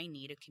cases, I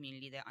need a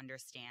community that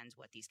understands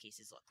what these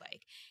cases look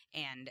like.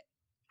 And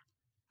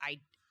I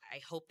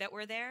hope that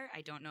we're there.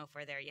 I don't know if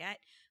we're there yet,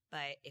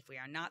 but if we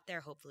are not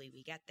there, hopefully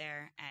we get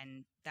there.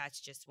 And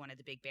that's just one of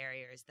the big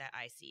barriers that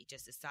I see,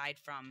 just aside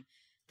from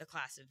the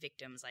class of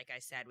victims, like I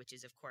said, which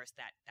is, of course,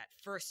 that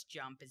first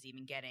jump is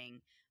even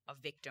getting a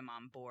victim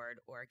on board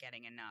or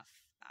getting enough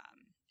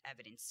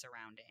evidence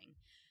surrounding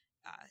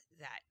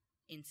that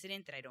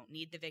incident that I don't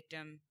need the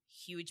victim.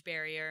 Huge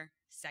barrier.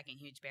 Second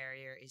huge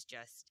barrier is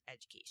just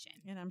education.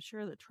 And I'm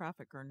sure the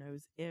trafficker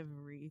knows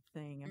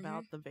everything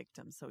about the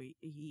victim, so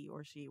he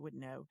or she would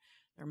know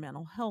their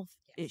mental health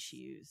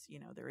issues,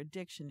 their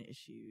addiction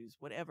issues,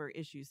 whatever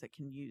issues that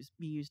can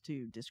be used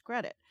to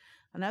discredit.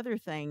 Another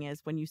thing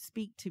is when you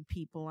speak to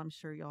people, I'm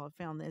sure y'all have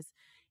found this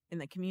in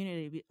the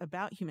community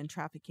about human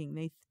trafficking,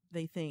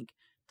 they think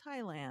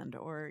Thailand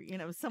or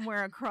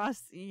somewhere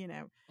across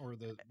or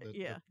the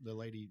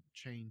lady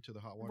chained to the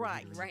hot water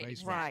right heater in the basement.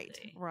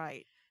 Exactly.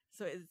 right.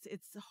 So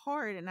it's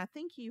hard, and I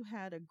think you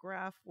had a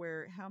graph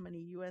where how many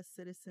U.S.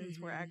 citizens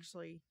were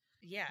actually.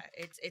 Yeah,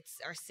 it's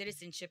our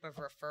citizenship of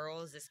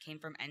referrals. This came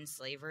from End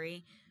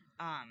Slavery.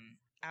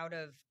 Out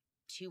of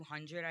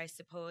 200, I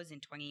suppose,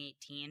 in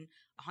 2018,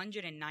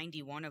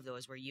 191 of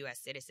those were U.S.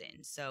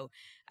 citizens. So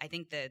I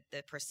think the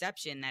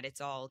perception that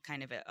it's all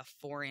kind of a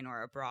foreign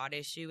or abroad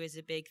issue is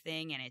a big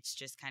thing, and it's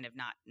just kind of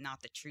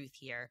not the truth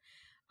here.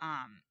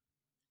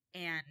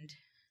 And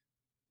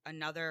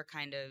another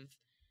kind of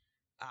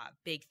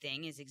big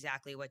thing is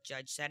exactly what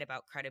Judge said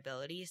about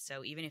credibility.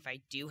 So even if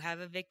I do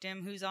have a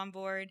victim who's on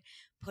board,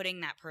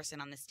 putting that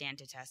person on the stand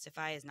to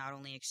testify is not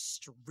only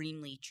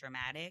extremely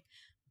traumatic,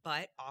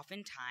 but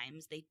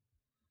oftentimes they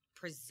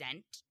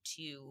present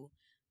to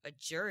a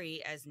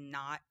jury as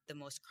not the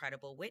most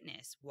credible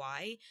witness.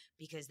 Why?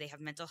 Because they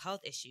have mental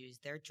health issues.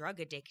 They're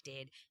drug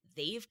addicted.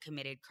 They've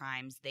committed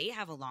crimes. They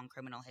have a long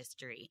criminal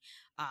history.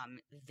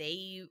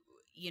 They,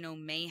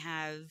 may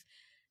have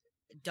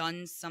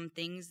done some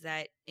things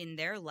that in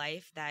their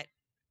life that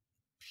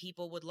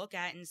people would look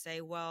at and say,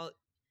 well,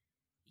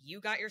 you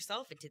got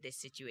yourself into this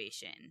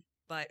situation.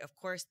 But of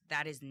course,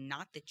 that is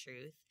not the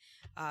truth.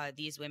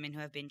 These women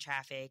who have been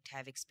trafficked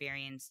have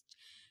experienced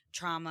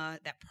trauma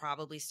that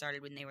probably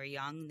started when they were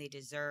young. They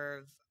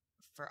deserve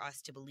for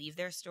us to believe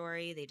their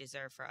story. They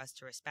deserve for us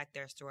to respect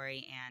their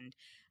story. And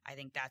I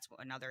think that's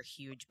another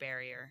huge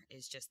barrier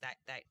is just that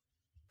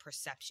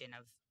perception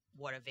of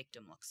what a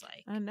victim looks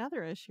like.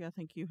 Another issue I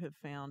think you have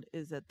found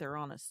is that they're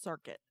on a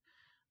circuit.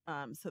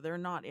 So they're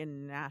not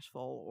in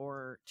Nashville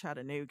or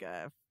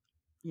Chattanooga,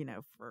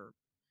 for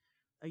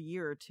a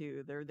year or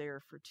two. They're there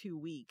for 2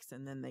 weeks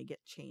and then they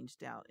get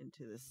changed out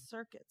into the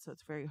circuit. So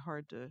it's very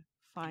hard to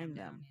find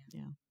them.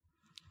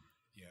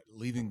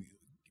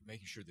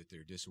 Making sure that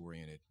they're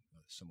disoriented,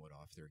 somewhat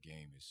off their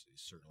game is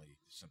certainly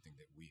something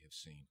that we have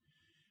seen.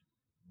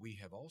 We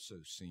have also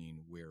seen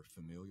where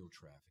familial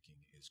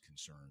trafficking is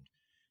concerned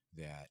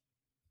that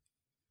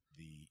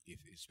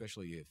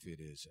especially if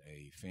it is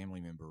a family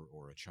member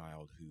or a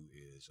child who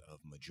is of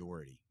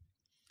majority,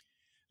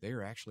 they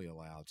are actually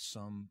allowed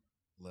some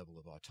level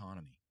of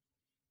autonomy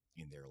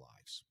in their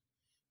lives.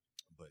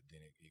 But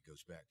then it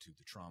goes back to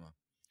the trauma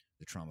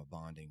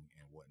bonding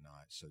and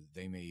whatnot. So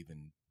they may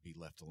even be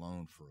left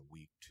alone for a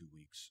week, 2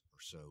 weeks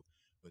or so,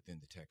 but then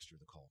the text or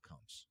the call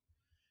comes.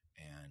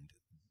 And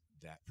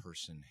that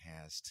person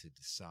has to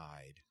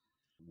decide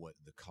what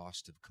the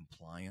cost of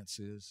compliance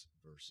is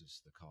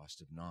versus the cost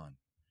of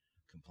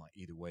non-compliance.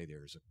 Either way,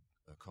 there's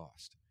a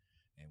cost.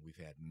 And we've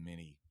had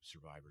many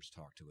survivors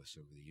talk to us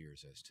over the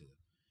years as to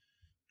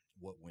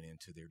what went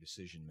into their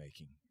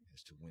decision-making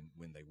as to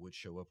when they would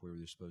show up where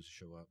they're supposed to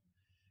show up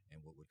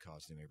and what would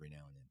cause them every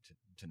now and then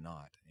to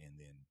not, and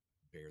then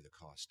bear the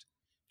cost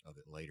of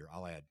it later.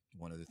 I'll add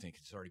one other thing.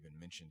 It's already been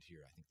mentioned here.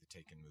 I think the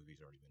Taken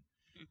movie's already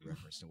been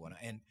referenced and whatnot.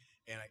 And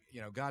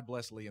God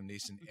bless Liam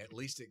Neeson. At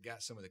least it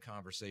got some of the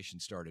conversation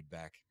started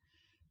back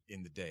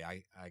in the day.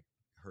 I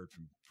heard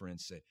from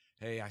friends say,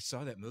 hey, I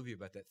saw that movie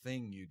about that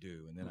thing you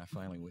do. And then I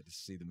finally went to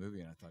see the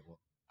movie and I thought, well,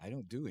 I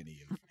don't do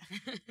any of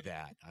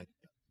that.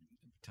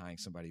 Tying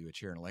somebody to a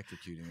chair and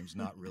electrocuting them is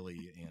not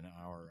really in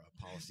our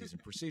policies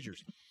and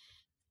procedures.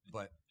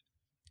 But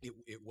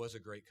it was a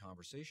great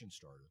conversation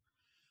starter.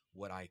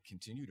 What I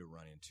continue to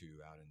run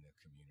into out in the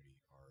community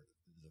are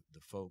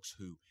the folks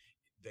who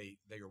they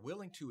are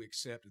willing to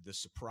accept the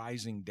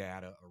surprising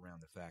data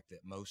around the fact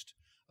that most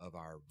of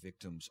our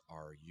victims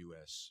are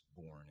U.S.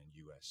 born and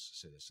U.S.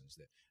 citizens.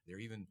 That they're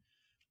even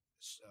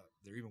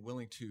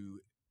willing to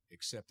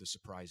accept the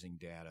surprising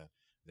data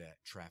that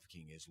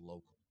trafficking is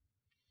local.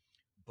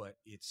 But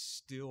it's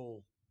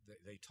still,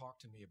 they talk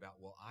to me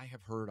about, well, I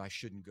have heard I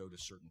shouldn't go to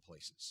certain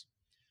places.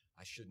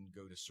 I shouldn't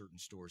go to certain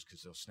stores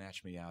because they'll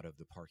snatch me out of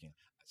the parking lot.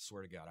 I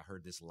swear to God, I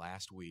heard this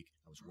last week.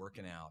 I was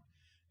working out,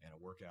 and a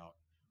workout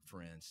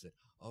friend said,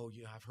 oh,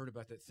 yeah, I've heard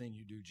about that thing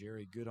you do,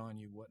 Jerry. Good on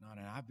you, whatnot.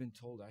 And I've been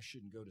told I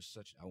shouldn't go to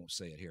I won't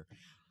say it here,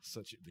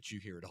 but you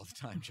hear it all the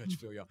time, Judge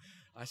Philyaw.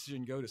 I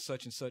shouldn't go to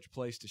such and such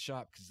place to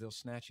shop because they'll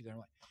snatch you there. I'm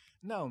like,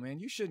 no, man,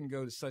 you shouldn't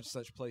go to such and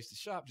such place to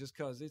shop just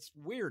because it's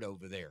weird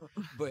over there.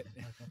 But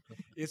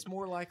it's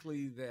more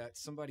likely that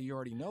somebody you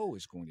already know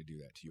is going to do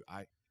that to you.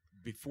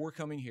 Before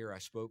coming here, I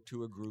spoke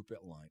to a group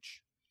at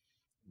lunch.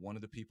 One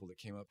of the people that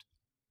came up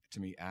to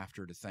me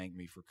after to thank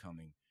me for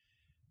coming,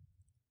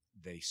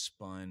 they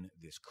spun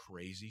this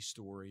crazy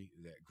story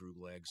that grew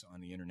legs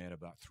on the internet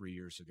about 3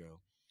 years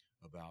ago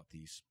about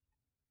these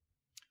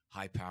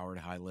high-powered,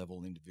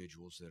 high-level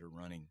individuals that are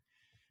running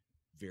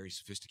very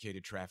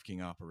sophisticated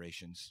trafficking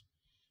operations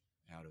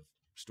out of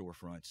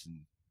storefronts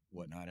and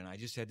whatnot. And I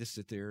just had to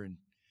sit there and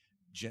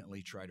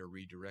gently try to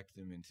redirect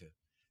them into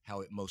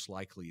how it most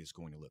likely is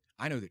going to look.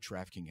 I know that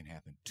trafficking can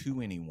happen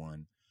to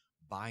anyone,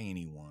 by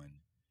anyone,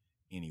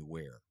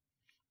 anywhere.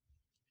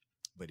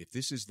 But if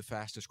this is the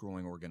fastest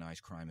growing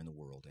organized crime in the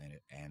world,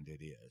 and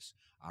it is,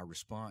 our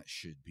response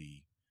should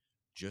be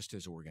just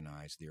as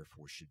organized,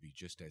 therefore should be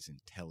just as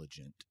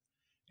intelligent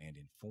and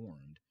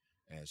informed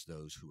as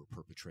those who are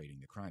perpetrating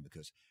the crime,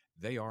 because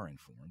they are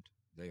informed,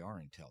 they are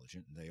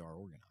intelligent, and they are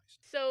organized.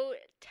 So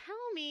tell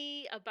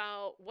me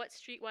about what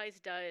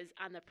Streetwise does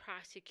on the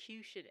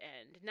prosecution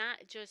end, not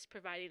just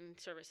providing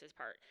services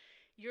part.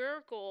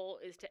 Your goal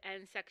is to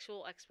end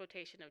sexual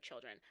exploitation of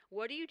children.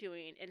 What are you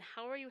doing, and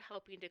how are you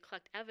helping to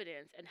collect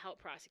evidence and help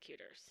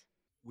prosecutors?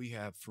 We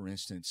have, for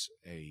instance,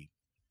 a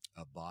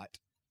bot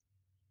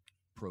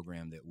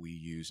program that we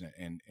use,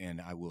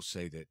 and I will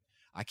say that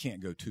I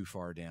can't go too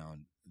far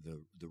down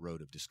the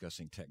road of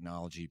discussing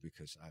technology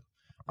because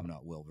I'm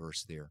not well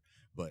versed there.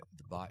 But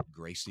the bot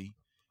Gracie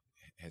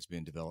has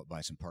been developed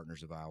by some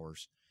partners of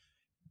ours.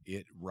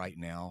 It right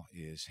now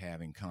is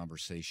having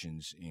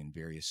conversations in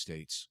various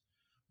states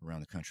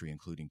around the country,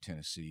 including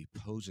Tennessee,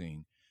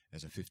 posing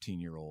as a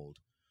 15-year-old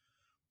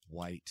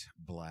white,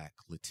 black,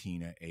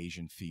 Latina,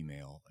 Asian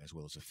female, as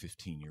well as a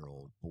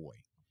 15-year-old boy.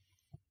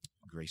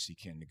 Gracie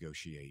can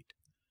negotiate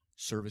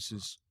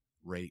services,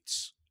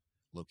 rates,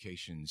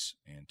 locations,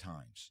 and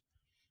times.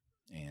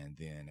 And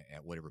then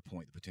at whatever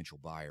point the potential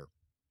buyer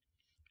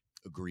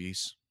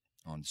agrees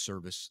on the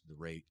service, the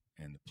rate,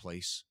 and the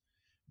place,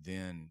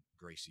 then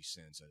Gracie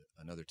sends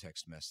another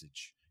text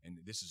message. And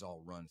this is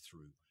all run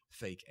through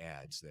fake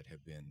ads that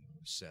have been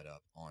set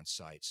up on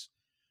sites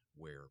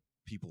where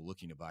people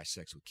looking to buy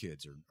sex with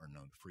kids are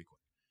known to frequent.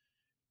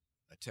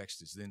 A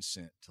text is then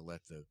sent to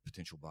let the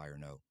potential buyer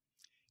know,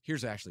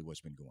 here's actually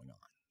what's been going on.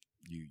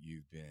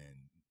 You've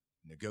been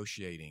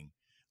negotiating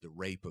the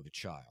rape of a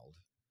child,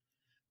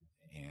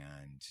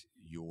 and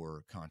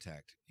your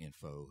contact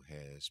info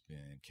has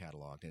been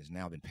cataloged and has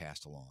now been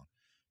passed along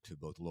to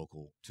both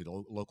local,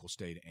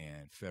 state,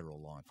 and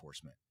federal law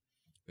enforcement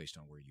based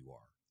on where you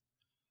are.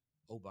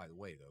 Oh, by the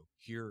way, though,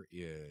 here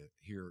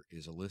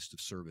is a list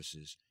of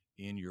services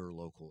in your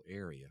local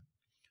area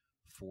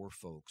for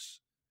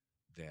folks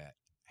that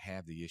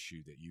have the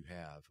issue that you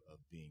have of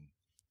being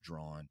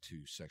drawn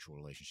to sexual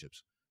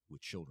relationships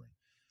with children.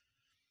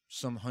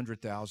 Some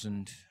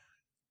 100,000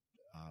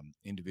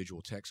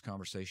 individual text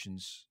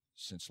conversations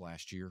since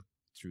last year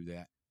through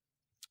that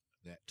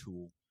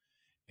tool,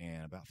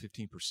 and about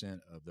 15%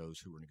 of those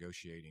who are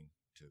negotiating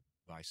to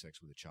buy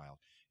sex with a child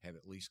have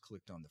at least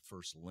clicked on the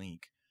first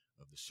link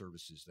of the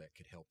services that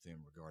could help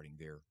them regarding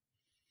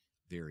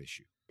their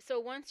issue. So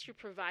once you're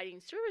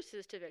providing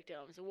services to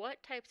victims,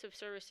 what types of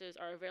services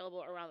are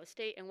available around the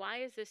state, and why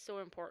is this so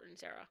important,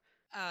 Sarah?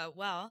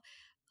 Well,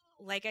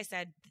 like I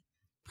said,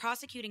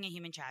 prosecuting a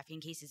human trafficking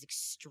case is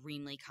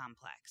extremely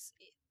complex.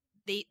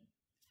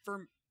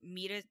 For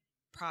me to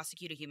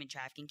prosecute a human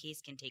trafficking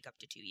case can take up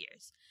to 2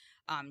 years,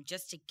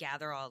 just to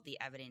gather all the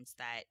evidence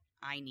that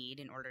I need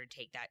in order to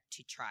take that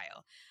to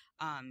trial.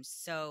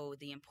 So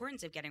the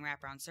importance of getting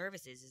wraparound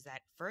services is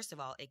that, first of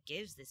all, it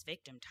gives this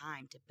victim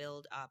time to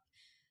build up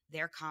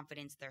their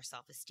confidence, their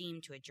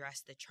self-esteem, to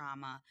address the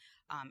trauma,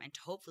 and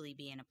to hopefully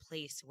be in a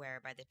place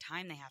where by the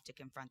time they have to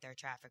confront their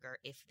trafficker,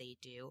 if they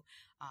do,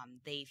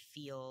 they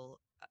feel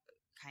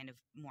kind of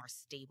more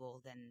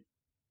stable than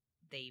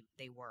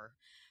they were.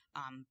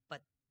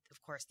 But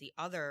of course, the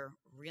other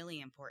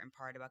really important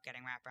part about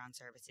getting wraparound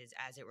services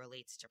as it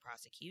relates to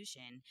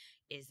prosecution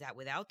is that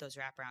without those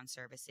wraparound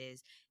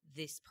services,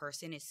 this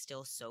person is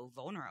still so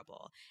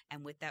vulnerable.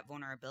 And with that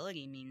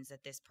vulnerability means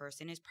that this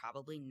person is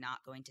probably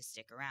not going to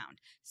stick around.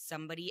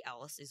 Somebody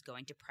else is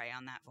going to prey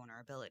on that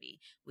vulnerability.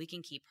 We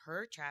can keep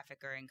her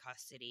trafficker in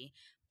custody,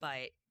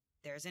 but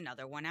there's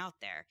another one out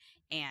there.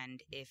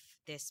 And if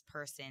this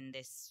person,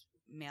 this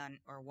man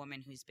or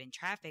woman who's been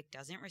trafficked,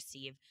 doesn't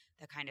receive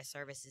the kind of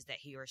services that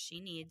he or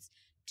she needs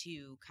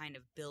to kind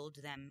of build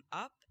them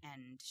up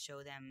and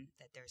show them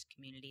that there's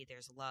community,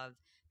 there's love,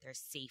 there's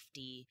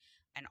safety,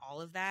 and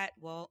all of that,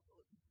 well,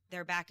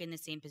 they're back in the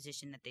same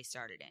position that they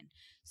started in.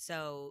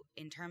 So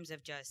in terms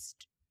of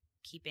just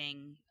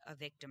keeping a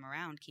victim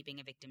around,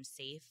 keeping a victim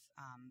safe,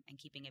 and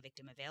keeping a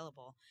victim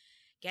available,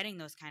 getting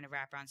those kind of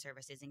wraparound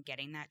services and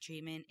getting that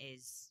treatment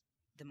is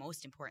the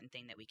most important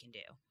thing that we can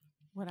do.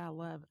 What I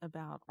love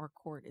about our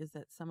court is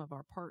that some of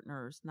our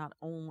partners not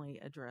only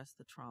address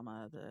the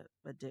trauma, the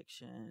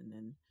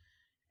addiction,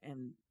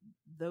 and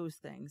those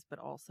things, but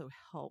also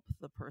help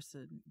the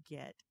person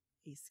get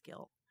a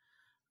skill.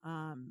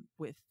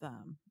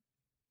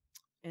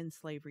 In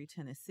Slavery,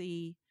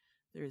 Tennessee,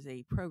 there's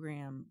a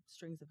program,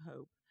 Strings of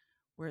Hope,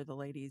 where the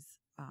ladies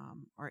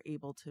are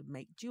able to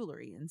make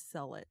jewelry and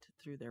sell it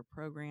through their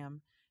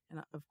program.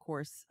 And of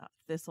course,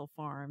 Thistle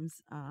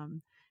Farms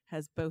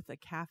has both a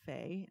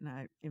cafe, and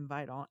I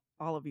invite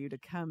all of you to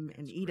come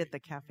and eat at the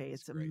cafe.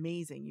 It's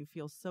amazing. You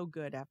feel so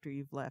good after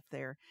you've left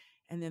there.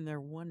 And then their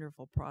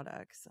wonderful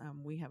products.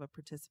 We have a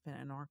participant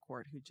in our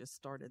court who just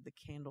started the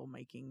candle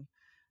making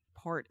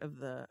part of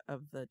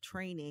the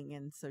training,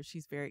 and so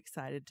she's very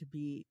excited to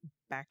be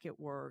back at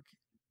work,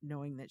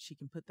 knowing that she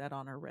can put that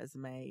on her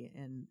resume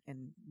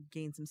and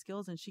gain some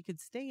skills, and she could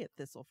stay at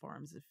Thistle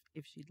Farms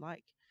if she'd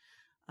like.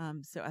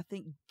 So I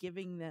think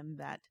giving them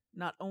that,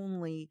 not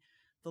only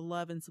the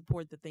love and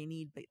support that they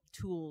need, but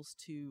tools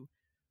to,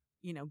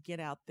 get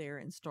out there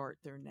and start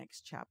their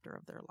next chapter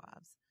of their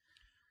lives.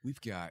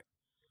 We've got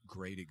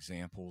great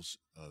examples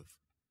of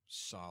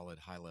solid,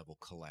 high-level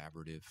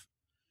collaborative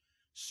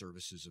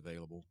services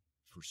available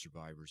for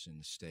survivors in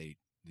the state.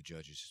 The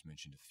judges just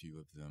mentioned a few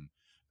of them.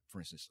 For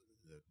instance,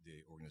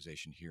 the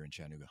organization here in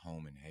Chattanooga,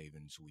 Home and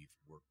Havens, we've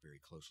worked very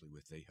closely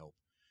with. They help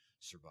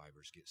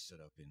survivors get set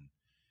up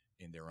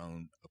in their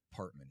own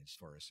apartment as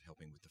far as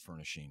helping with the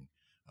furnishing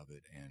of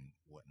it and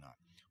whatnot.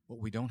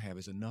 What we don't have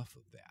is enough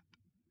of that.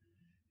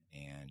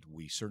 And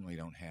we certainly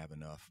don't have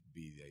enough,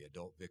 be they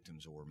adult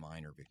victims or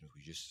minor victims.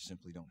 We just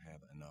simply don't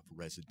have enough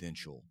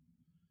residential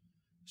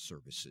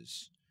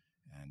services.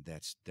 And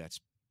that's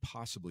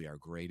possibly our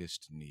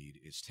greatest need,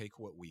 is take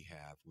what we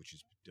have, which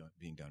is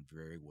being done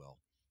very well,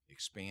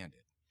 expand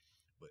it,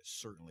 but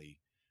certainly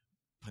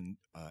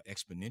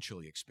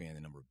exponentially expand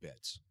the number of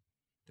beds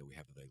that we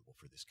have available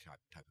for this type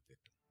of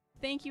victim.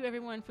 Thank you,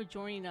 everyone, for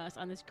joining us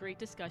on this great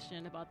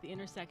discussion about the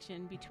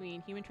intersection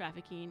between human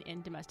trafficking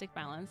and domestic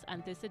violence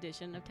on this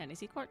edition of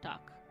Tennessee Court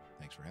Talk.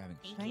 Thanks for having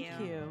us. Thank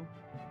you.